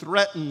as it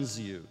threatens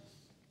you.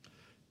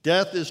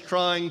 Death is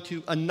trying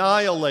to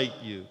annihilate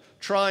you,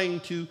 trying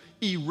to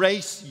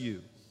erase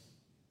you.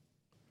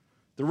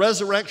 The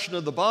resurrection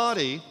of the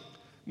body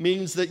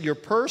means that your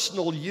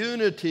personal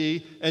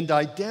unity and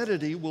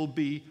identity will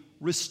be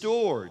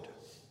restored.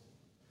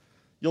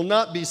 You'll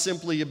not be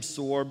simply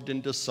absorbed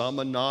into some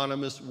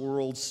anonymous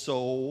world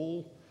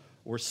soul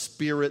or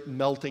spirit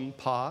melting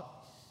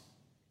pot.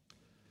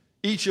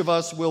 Each of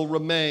us will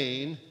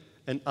remain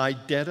an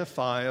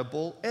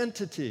identifiable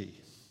entity.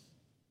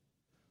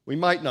 We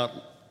might not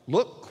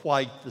look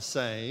quite the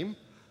same.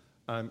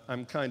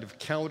 I'm kind of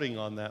counting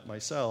on that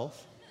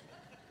myself.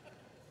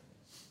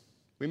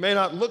 We may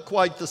not look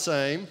quite the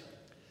same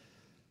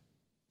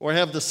or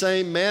have the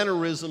same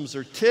mannerisms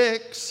or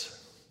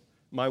tics.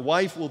 My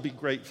wife will be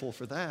grateful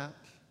for that.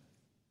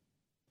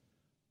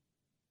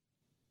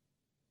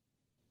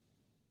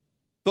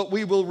 But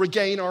we will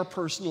regain our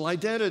personal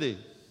identity.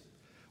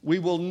 We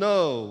will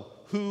know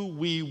who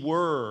we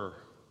were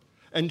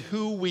and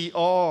who we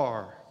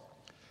are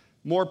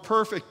more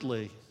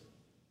perfectly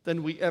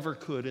than we ever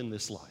could in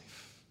this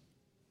life.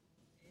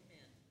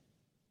 Amen.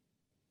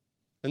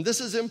 And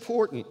this is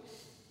important.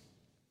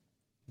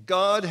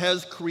 God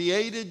has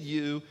created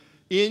you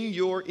in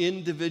your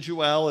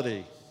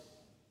individuality.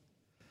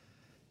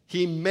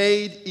 He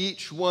made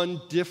each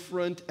one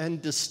different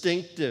and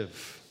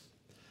distinctive,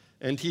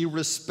 and He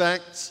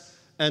respects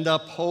and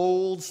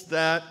upholds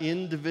that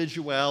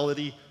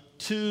individuality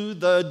to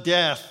the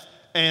death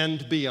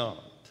and beyond.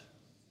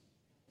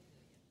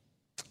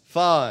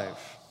 5,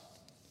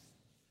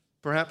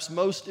 perhaps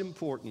most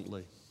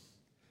importantly,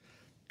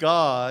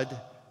 God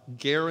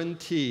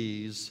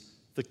guarantees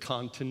the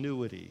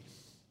continuity.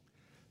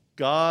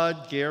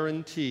 God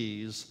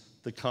guarantees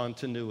the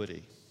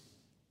continuity.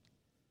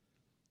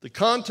 The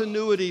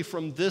continuity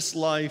from this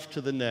life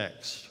to the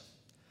next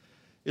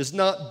is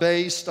not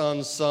based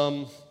on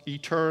some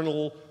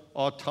eternal,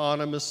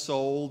 autonomous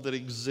soul that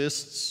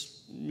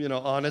exists,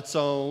 on its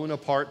own,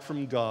 apart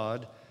from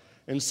God,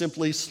 and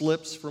simply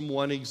slips from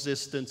one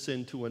existence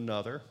into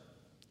another.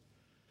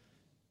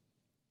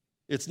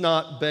 It's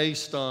not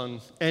based on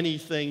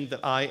anything that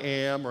I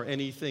am or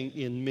anything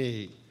in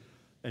me.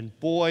 And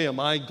boy, am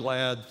I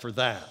glad for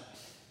that.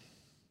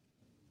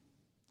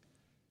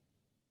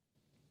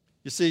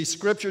 You see,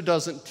 Scripture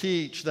doesn't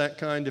teach that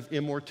kind of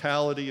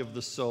immortality of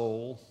the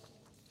soul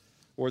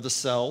or the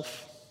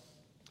self,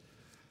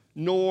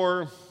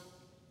 nor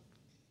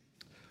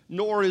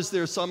is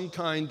there some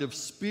kind of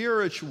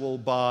spiritual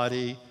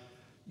body,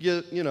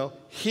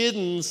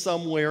 hidden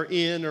somewhere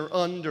in or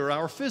under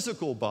our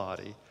physical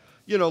body.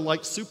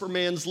 Like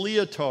Superman's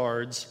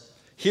leotards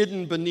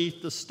hidden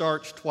beneath the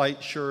starched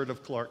white shirt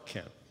of Clark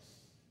Kent.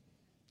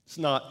 It's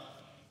not,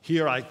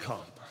 here I come,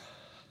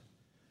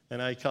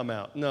 and I come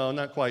out. No,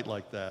 not quite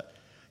like that.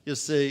 You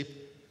see,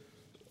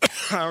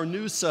 our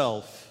new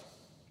self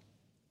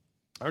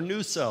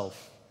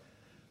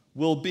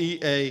will be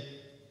a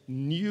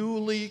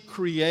newly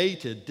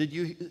created, did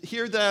you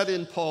hear that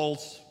in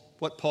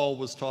what Paul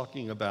was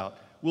talking about?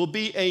 Will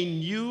be a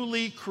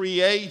newly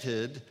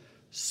created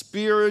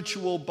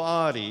spiritual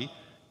body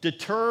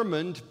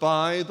determined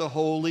by the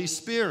Holy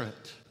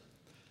Spirit.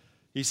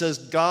 He says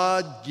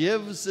God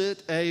gives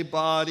it a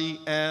body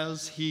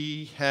as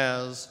He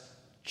has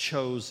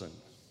chosen.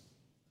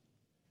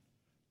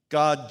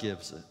 God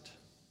gives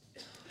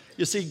it.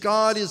 You see,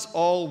 God is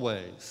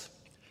always,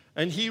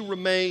 and He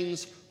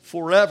remains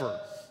forever,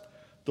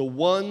 the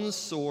one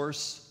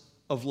source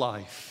of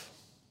life.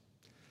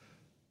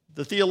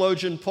 The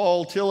theologian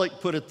Paul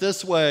Tillich put it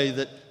this way,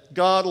 that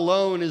God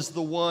alone is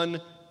the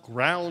one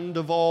ground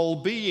of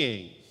all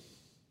being.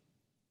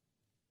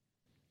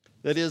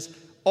 That is,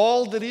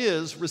 all that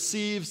is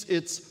receives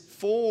its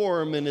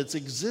form and its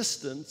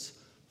existence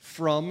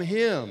from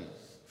Him,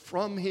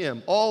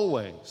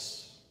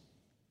 always.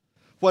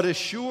 What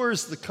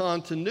assures the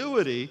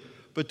continuity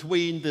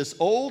between this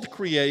old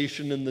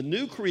creation and the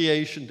new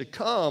creation to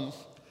come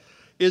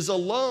is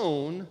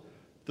alone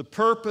the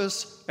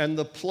purpose and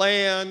the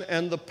plan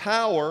and the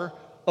power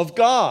of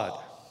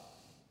God.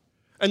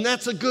 And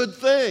that's a good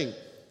thing.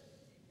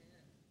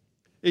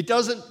 It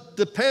doesn't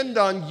depend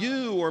on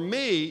you or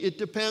me. It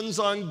depends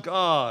on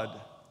God.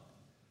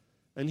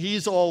 And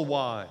He's all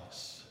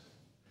wise.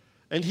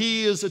 And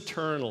He is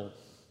eternal.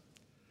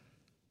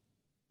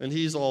 And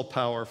He's all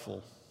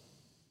powerful.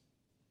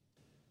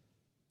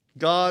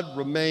 God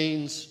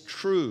remains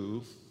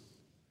true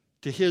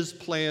to His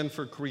plan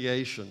for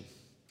creation,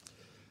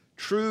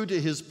 true to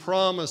His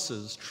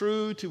promises,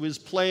 true to His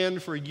plan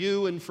for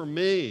you and for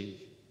me.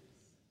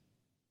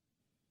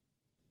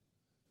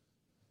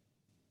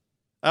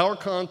 Our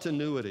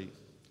continuity,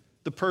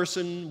 the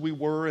person we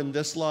were in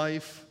this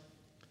life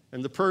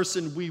and the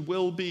person we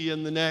will be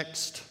in the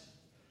next,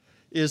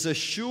 is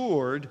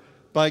assured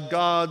by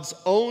God's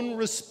own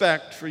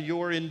respect for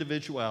your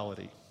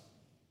individuality.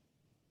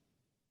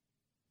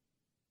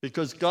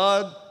 Because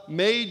God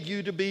made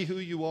you to be who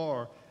you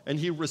are, and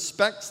He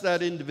respects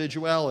that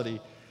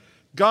individuality,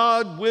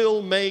 God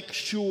will make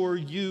sure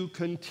you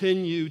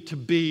continue to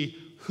be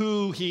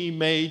who He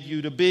made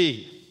you to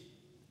be.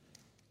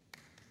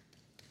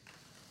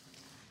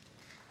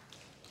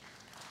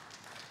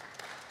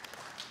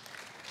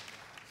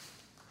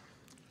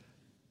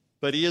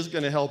 But He is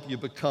going to help you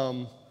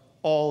become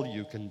all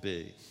you can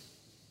be.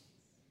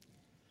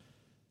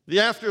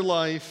 The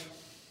afterlife,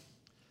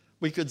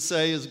 we could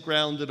say, is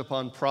grounded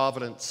upon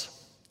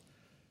providence,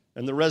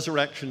 and the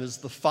resurrection is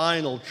the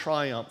final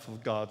triumph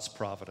of God's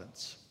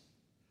providence.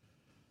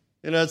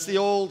 And as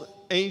the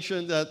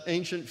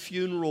ancient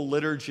funeral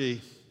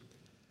liturgy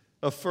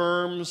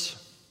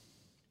affirms,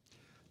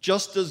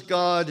 just as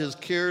God has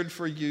cared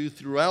for you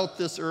throughout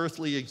this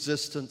earthly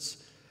existence,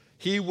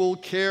 He will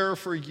care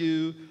for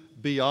you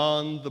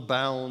beyond the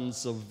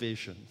bounds of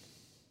vision.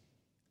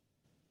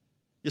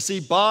 You see,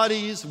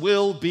 bodies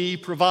will be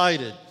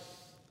provided.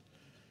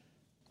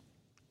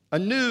 A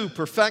new,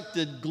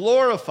 perfected,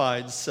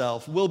 glorified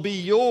self will be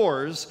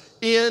yours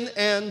in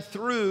and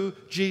through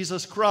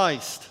Jesus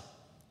Christ.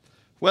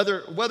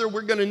 Whether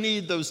we're going to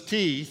need those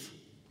teeth,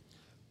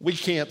 we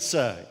can't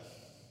say.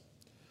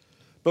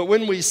 But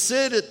when we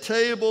sit at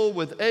table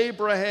with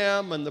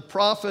Abraham and the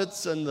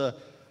prophets and the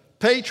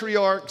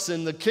patriarchs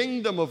in the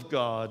kingdom of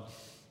God,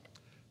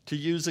 to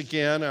use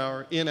again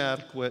our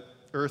inadequate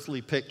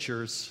earthly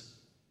pictures,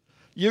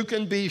 you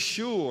can be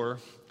sure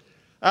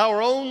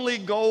our only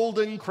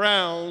golden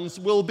crowns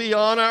will be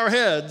on our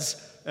heads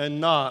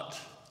and not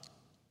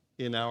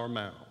in our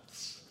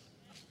mouths.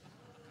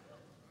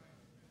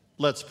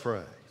 Let's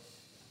pray.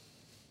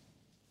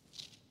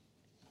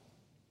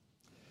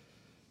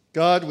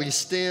 God, we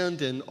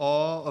stand in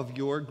awe of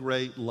your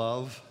great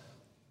love,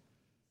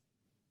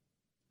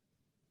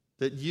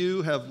 that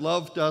you have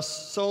loved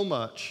us so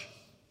much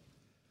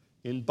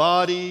in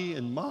body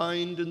and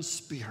mind and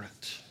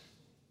spirit,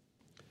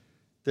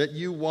 that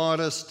you want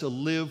us to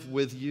live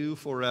with you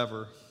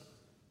forever,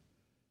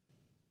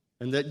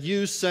 and that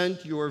you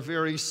sent your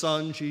very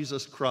Son,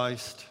 Jesus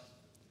Christ,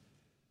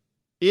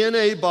 in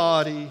a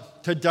body,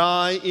 to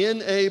die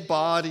in a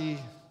body,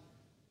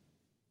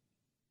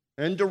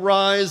 and to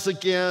rise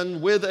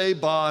again with a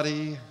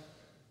body,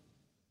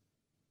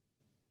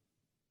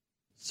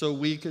 so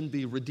we can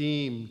be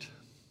redeemed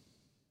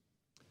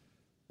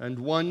and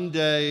one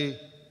day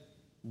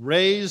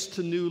raised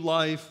to new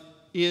life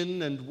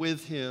in and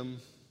with him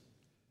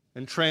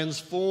and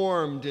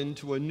transformed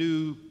into a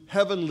new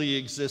heavenly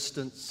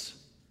existence.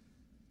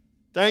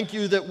 Thank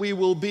you that we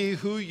will be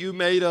who you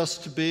made us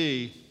to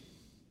be,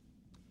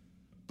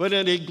 but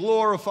in a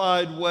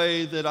glorified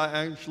way that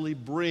actually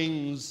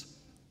brings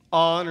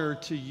honor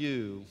to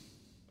you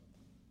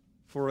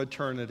for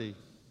eternity.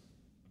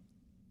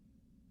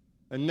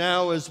 And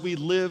now as we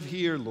live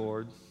here,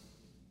 Lord,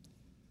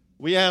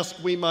 we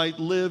ask we might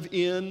live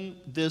in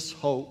this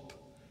hope,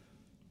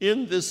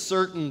 in this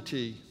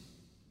certainty,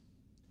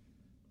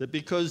 that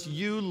because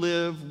you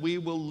live, we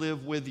will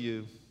live with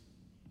you.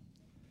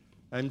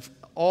 And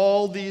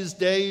all these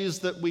days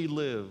that we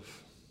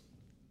live,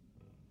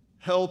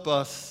 help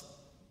us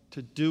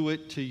to do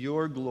it to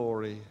your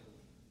glory,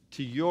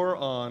 to your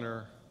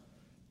honor,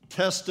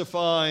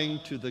 testifying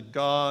to the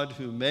God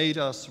who made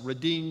us,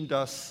 redeemed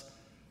us,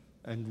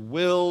 and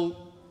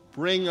will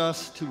bring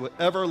us to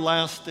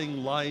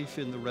everlasting life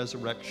in the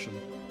resurrection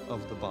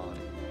of the body.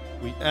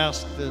 We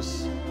ask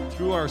this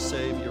through our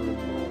Savior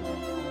and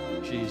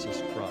Lord,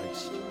 Jesus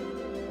Christ.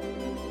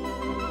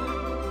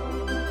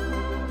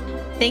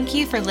 Thank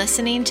you for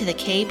listening to the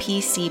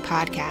KPC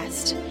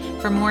podcast.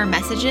 For more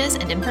messages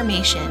and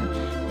information,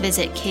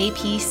 visit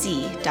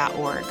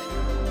kpc.org.